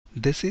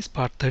This is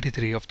part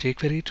 33 of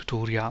jQuery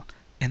tutorial.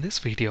 In this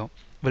video,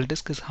 we'll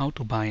discuss how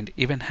to bind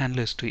event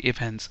handlers to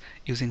events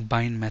using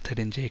bind method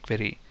in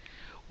jQuery.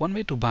 One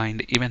way to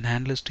bind event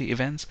handlers to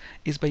events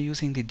is by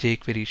using the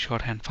jQuery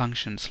shorthand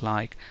functions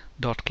like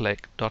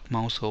 .click,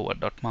 .mouseover,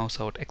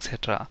 .mouseout,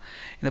 etc.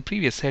 In the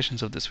previous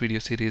sessions of this video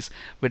series,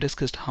 we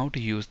discussed how to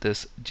use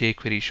this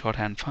jQuery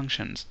shorthand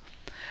functions.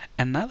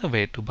 Another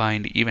way to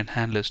bind event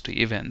handlers to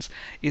events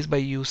is by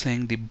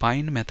using the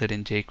bind method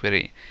in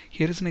jQuery.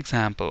 Here is an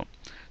example.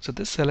 So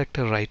this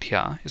selector right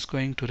here is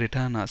going to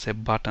return us a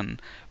button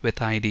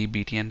with ID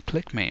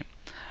btnClickMe,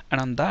 and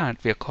on that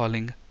we are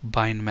calling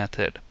bind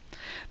method.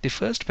 The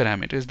first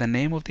parameter is the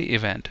name of the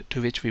event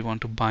to which we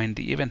want to bind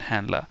the event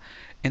handler.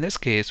 In this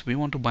case, we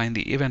want to bind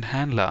the event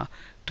handler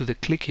to the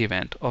click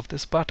event of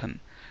this button.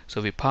 So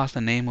we pass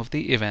the name of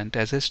the event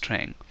as a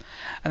string.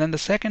 And then the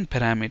second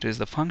parameter is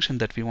the function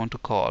that we want to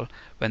call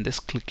when this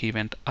click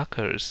event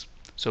occurs.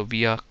 So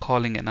we are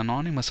calling an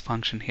anonymous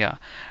function here.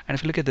 And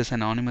if you look at this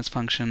anonymous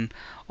function,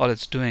 all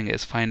it's doing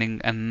is finding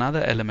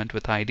another element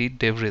with ID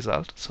div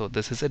result. So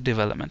this is a div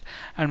element.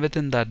 And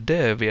within that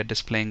div, we are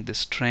displaying the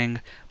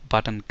string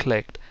button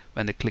clicked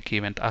when the click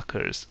event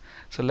occurs.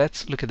 So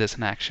let's look at this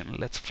in action.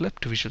 Let's flip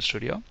to Visual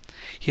Studio.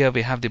 Here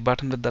we have the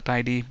button with that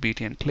ID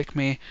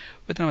btnClickMe.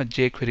 Within our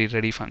jQuery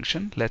ready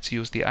function, let's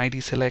use the ID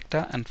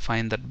selector and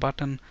find that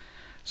button.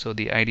 So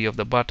the ID of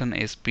the button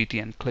is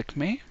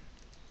btnClickMe.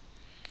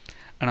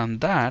 And on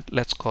that,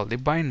 let's call the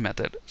bind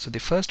method. So the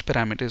first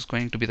parameter is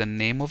going to be the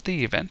name of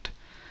the event.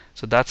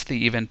 So that's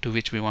the event to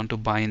which we want to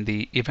bind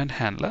the event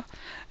handler.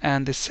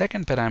 And the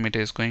second parameter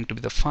is going to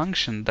be the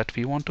function that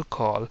we want to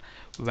call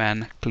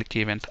when click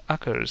event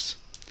occurs.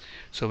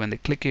 So when the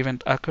click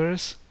event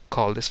occurs,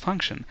 call this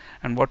function.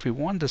 And what we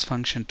want this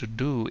function to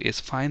do is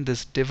find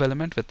this div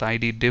element with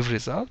ID div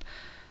result.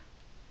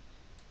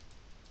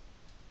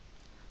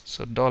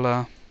 So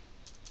 $#div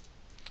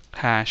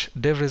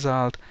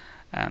result,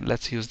 and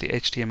let's use the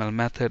HTML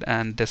method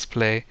and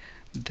display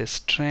this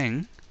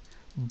string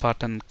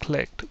button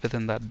clicked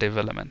within that div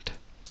element.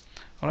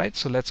 Alright,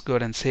 so let's go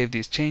ahead and save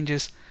these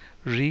changes,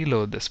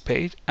 reload this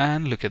page,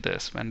 and look at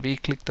this. When we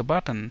click the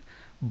button,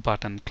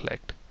 button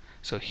clicked.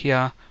 So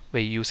here we're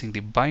using the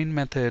bind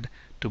method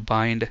to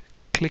bind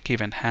click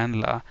event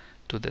handler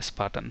to this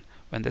button.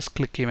 When this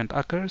click event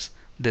occurs,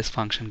 this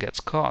function gets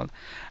called.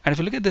 And if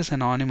you look at this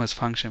anonymous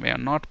function, we are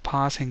not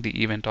passing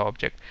the event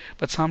object,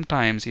 but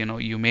sometimes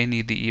you may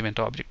need the event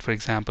object. For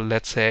example,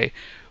 let's say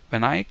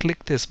when I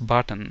click this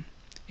button,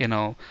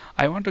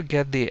 I want to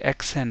get the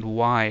X and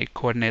Y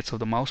coordinates of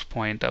the mouse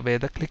pointer where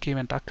the click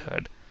event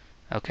occurred.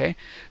 Okay,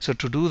 so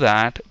to do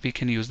that, we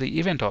can use the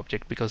event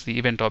object because the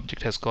event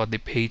object has got the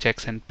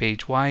pageX and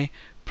pageY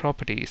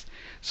properties.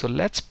 So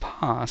let's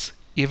pass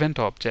event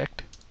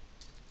object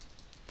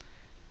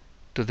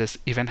to this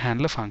event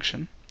handler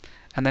function,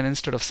 and then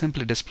instead of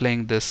simply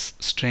displaying this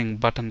string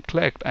button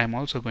clicked, I'm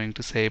also going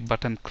to say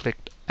button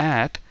clicked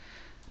at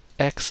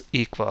x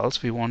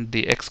equals, we want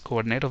the x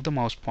coordinate of the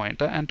mouse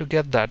pointer, and to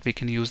get that we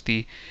can use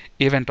the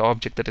event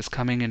object that is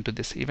coming into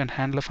this event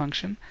handler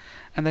function,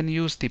 and then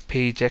use the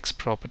pageX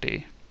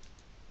property.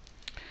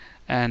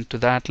 And to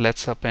that,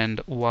 let's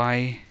append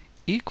y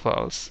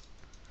equals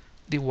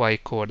the y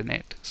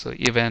coordinate, so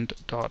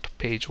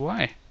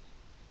event.pageY.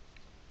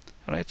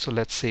 Alright, so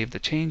let's save the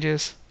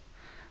changes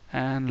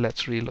and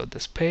let's reload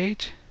this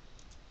page,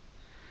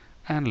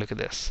 and look at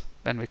this.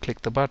 When we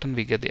click the button,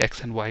 we get the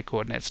x and y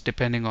coordinates.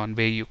 Depending on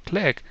where you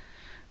click,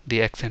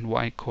 the x and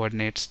y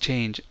coordinates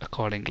change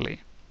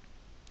accordingly.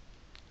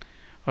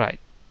 Right.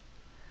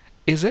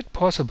 Is it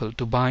possible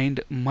to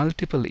bind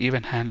multiple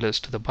event handlers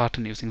to the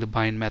button using the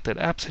bind method?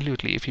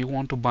 Absolutely. If you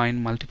want to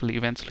bind multiple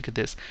events, look at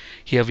this.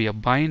 Here we are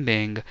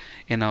binding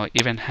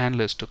event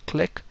handlers to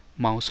click,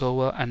 mouse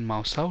over, and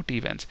mouse out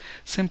events.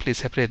 Simply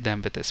separate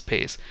them with a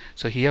space.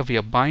 So here we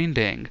are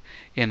binding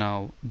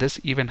this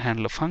event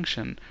handler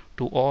function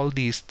to all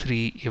these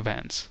three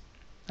events.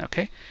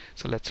 Okay,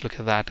 so let's look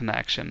at that in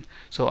action.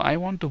 So I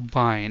want to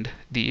bind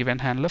the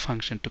event handler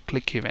function to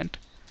click event,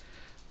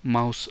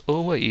 mouse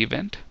over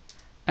event,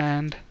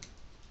 and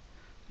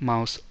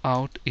mouse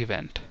out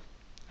event.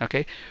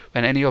 Okay,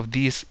 when any of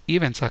these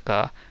events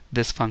occur,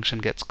 this function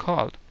gets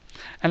called.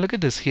 And look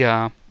at this.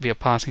 Here we are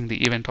passing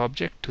the event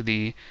object to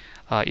the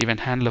event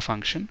handler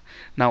function.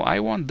 Now I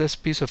want this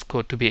piece of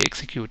code to be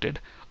executed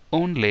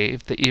only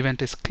if the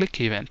event is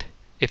click event.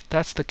 If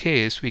that's the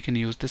case, we can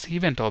use this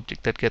event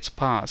object that gets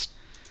passed.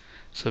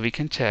 So we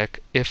can check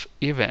if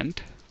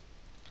event.type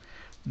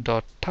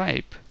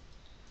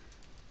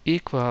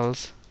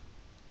equals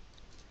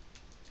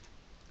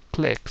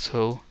click.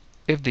 So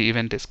if the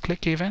event is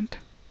click event,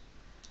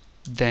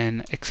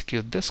 then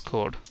execute this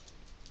code.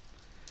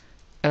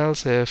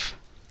 Else if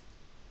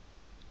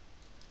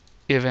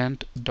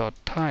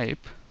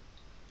event.type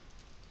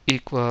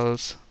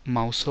equals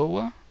mouse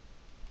over,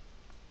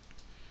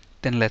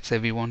 then let's say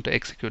we want to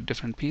execute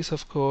different piece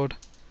of code,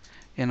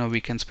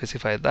 we can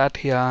specify that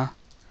here.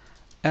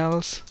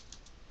 Else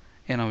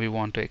we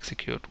want to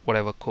execute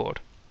whatever code.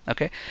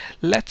 Okay,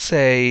 let's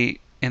say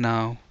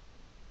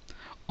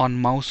on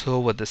mouse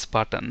over this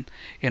button,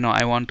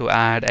 I want to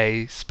add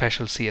a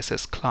special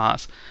CSS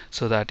class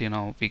so that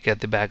we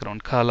get the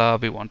background color.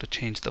 We want to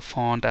change the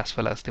font as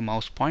well as the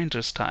mouse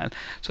pointer style.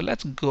 So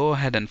let's go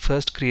ahead and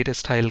first create a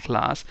style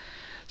class.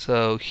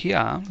 So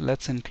here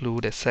let's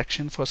include a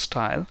section for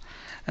style,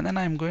 and then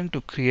I'm going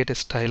to create a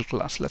style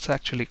class. Let's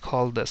actually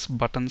call this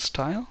button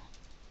style.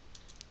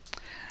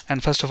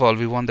 And first of all,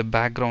 we want the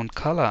background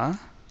color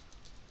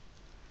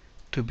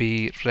to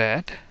be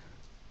red,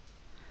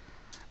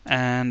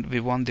 and we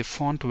want the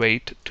font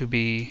weight to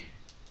be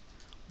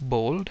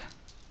bold,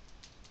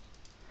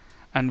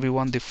 and we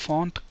want the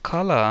font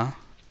color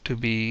to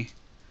be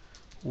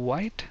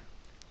white,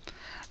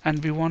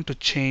 and we want to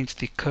change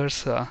the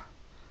cursor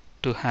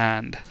to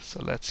hand.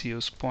 So let's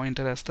use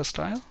pointer as the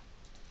style.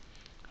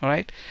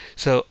 Alright,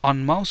 so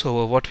on mouse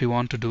over, what we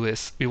want to do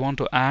is we want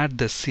to add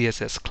this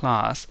CSS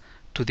class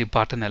to the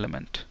button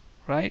element,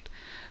 right?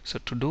 So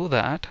to do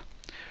that,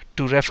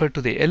 to refer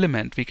to the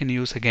element, we can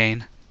use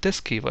again this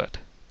keyword.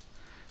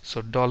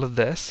 So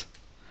 $this,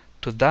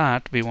 to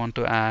that we want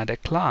to add a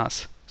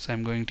class. So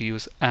I'm going to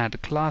use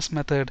add class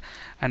method,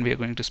 and we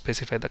are going to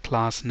specify the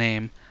class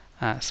name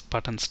as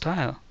button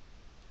style.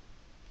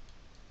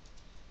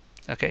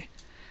 Okay.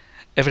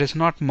 If it is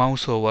not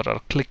mouse over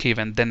or click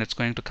event, then it's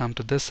going to come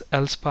to this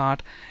else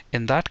part.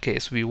 In that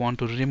case, we want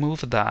to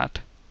remove that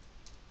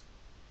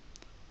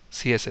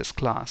CSS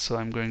class. So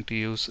I'm going to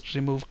use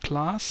remove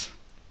class.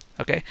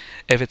 Okay.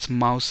 If it's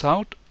mouse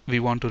out, we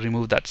want to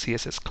remove that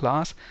CSS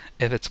class.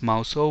 If it's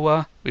mouse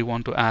over, we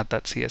want to add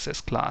that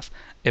CSS class.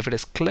 If it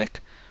is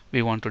click,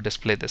 we want to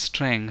display the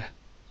string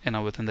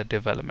within the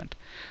div element.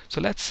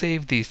 So let's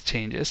save these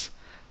changes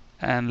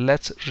and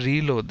let's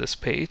reload this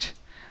page.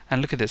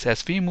 And look at this,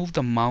 as we move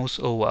the mouse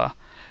over,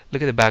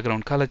 look at the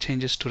background color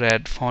changes to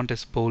red, font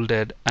is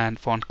bolded, and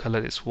font color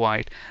is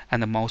white,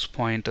 and the mouse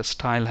pointer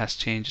style has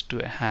changed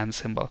to a hand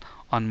symbol.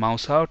 On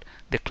mouse out,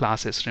 the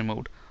class is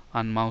removed.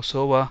 On mouse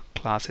over,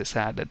 class is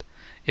added.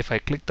 If I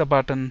click the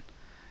button,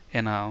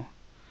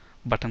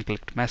 button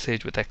clicked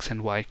message with X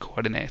and Y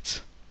coordinates.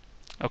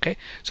 Okay,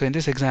 so in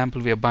this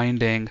example, we are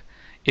binding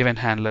event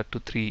handler to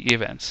 3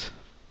 events.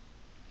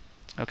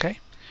 Okay,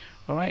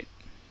 all right.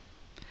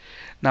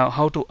 Now,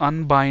 how to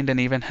unbind an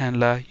event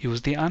handler?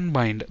 Use the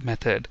unbind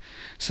method.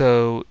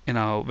 So,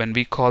 when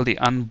we call the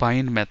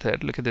unbind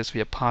method, look at this, we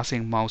are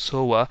passing mouse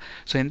over.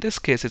 So in this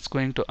case, it's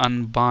going to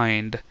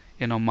unbind,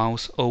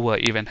 mouse over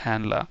event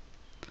handler.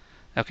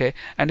 Okay,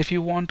 and if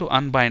you want to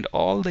unbind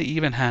all the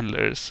event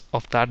handlers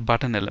of that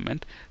button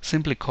element,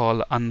 simply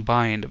call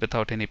unbind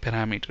without any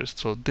parameters.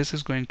 So this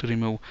is going to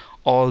remove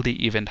all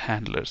the event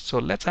handlers. So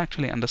let's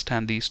actually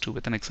understand these two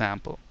with an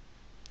example.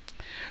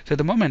 So at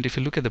the moment, if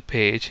you look at the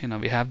page,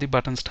 we have the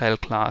button style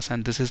class,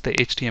 and this is the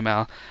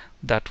HTML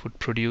that would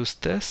produce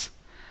this.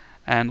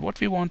 And what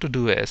we want to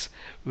do is,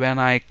 when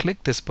I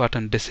click this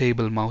button,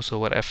 disable mouse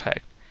over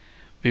effect,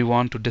 we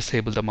want to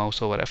disable the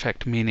mouse over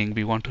effect, meaning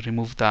we want to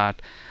remove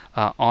that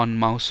on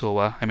mouse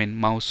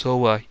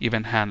over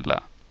event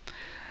handler.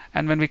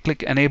 And when we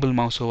click enable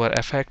mouse over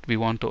effect, we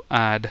want to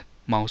add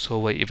mouse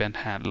over event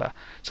handler.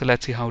 So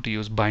let's see how to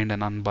use bind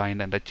and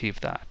unbind and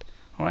achieve that.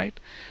 Alright,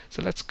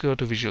 so let's go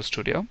to Visual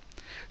Studio.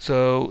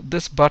 So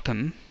this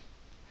button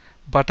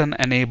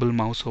enable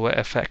mouse over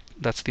effect,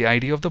 that's the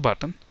ID of the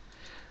button.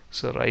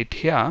 So right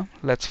here,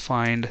 let's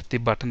find the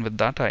button with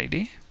that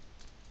ID.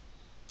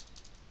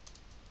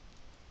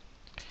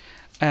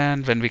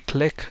 And when we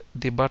click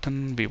the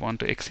button, we want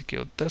to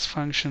execute this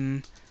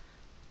function.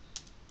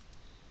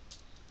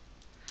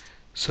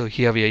 So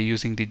here we are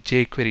using the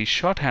jQuery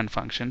shorthand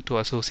function to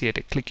associate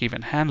a click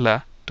event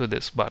handler to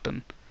this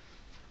button.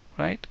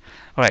 Right?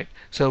 Alright,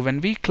 so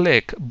when we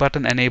click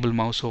button enable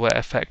mouse over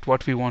effect,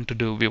 what we want to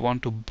do, we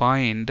want to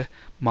bind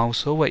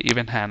mouse over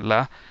event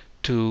handler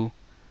to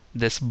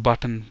this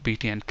button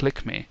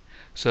btnClickMe.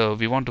 So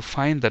we want to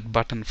find that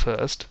button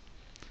first.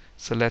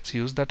 So let's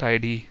use that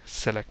ID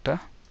selector.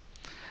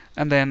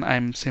 And then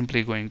I'm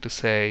simply going to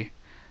say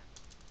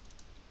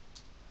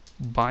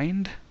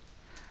bind,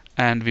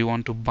 and we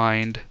want to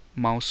bind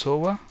mouse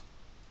over,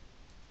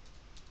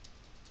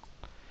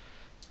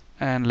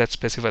 and let's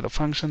specify the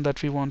function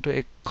that we want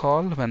to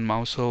call when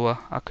mouse over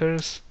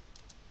occurs.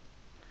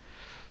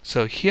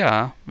 So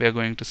here we are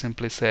going to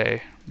simply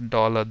say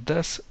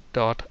 $this.add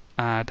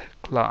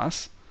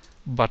class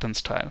button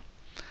style.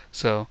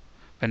 So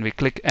when we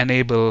click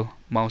enable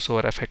mouse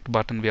over effect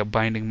button, we are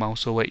binding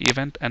mouse over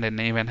event and an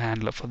event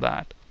handler for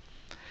that.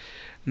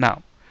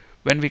 Now,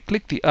 when we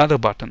click the other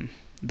button,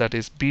 that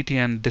is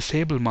btn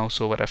disable mouse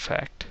over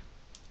effect,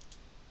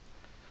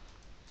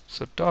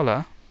 so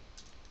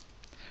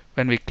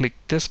when we click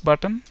this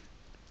button,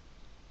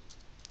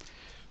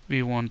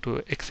 we want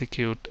to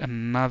execute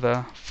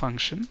another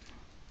function.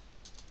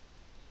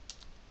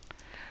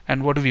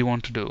 And what do we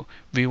want to do?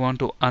 We want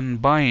to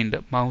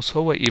unbind mouse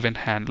over event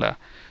handler.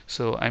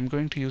 So I'm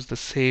going to use the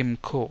same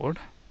code,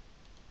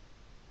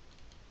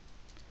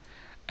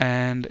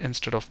 and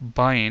instead of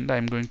bind,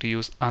 I'm going to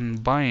use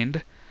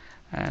unbind,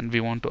 and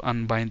we want to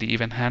unbind the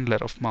event handler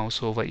of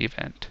mouse over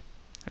event.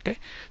 Okay,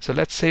 so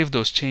let's save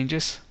those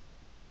changes.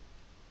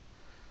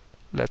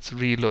 Let's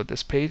reload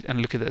this page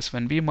and look at this.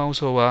 When we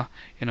mouse over,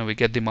 we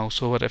get the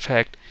mouse over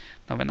effect.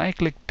 Now when I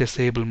click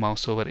disable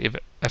mouse over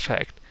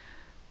effect,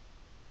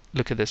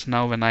 look at this.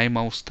 Now when I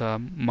mouse the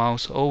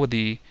mouse over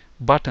the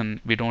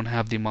button, we don't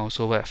have the mouse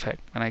over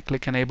effect. When I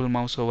click enable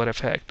mouse over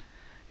effect,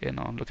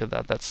 look at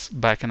that, that's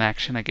back in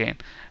action again.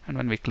 And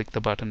when we click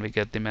the button, we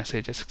get the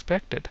message as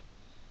expected.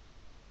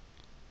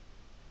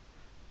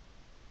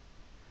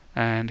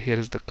 And here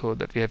is the code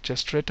that we have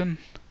just written.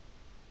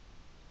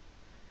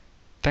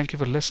 Thank you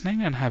for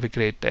listening and have a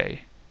great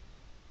day.